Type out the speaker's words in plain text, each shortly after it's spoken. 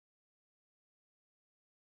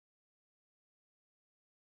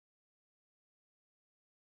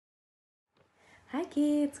Hi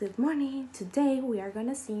kids, good morning. Today we are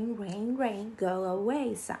gonna sing Rain, Rain, Go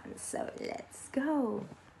Away song. So let's go.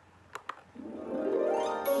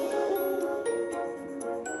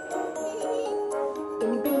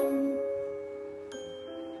 Bing, bing.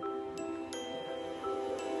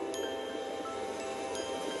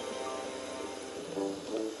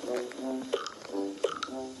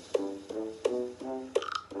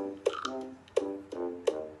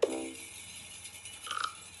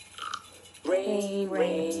 Rain,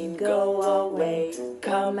 rain, go away,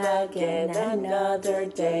 come again another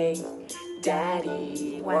day.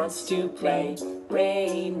 Daddy wants to play.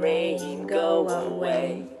 Rain, rain, go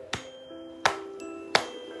away.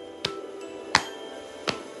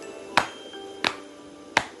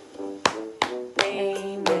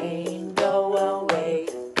 Rain, rain, go away,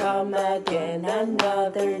 come again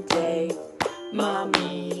another day.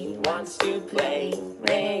 Mommy wants to play.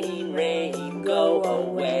 Rain, rain, go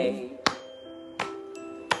away.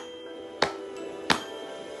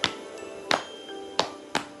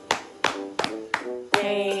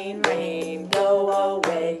 Rain, rain, go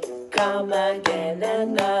away, come again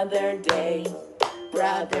another day.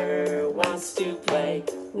 Brother wants to play.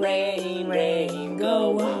 Rain, rain,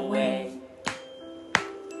 go away.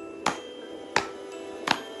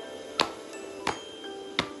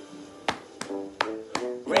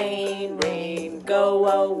 Rain, rain, go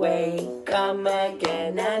away, come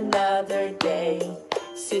again another day.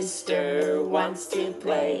 Sister wants to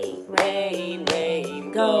play. Rain,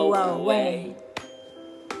 rain, go away.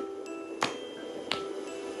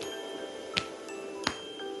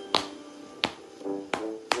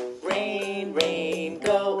 Rain, rain,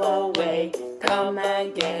 go away, come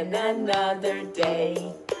again another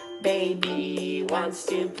day. Baby wants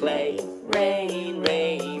to play. Rain,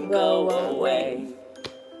 rain, go away.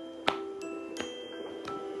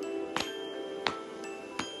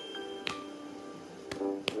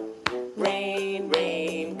 Rain,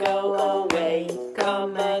 rain, go away,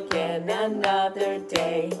 come again another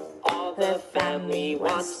day. All the family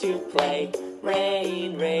wants to play.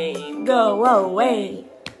 Rain, rain, go away.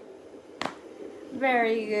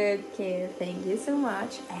 Very good, kid. Thank you so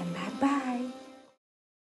much, and bye-bye.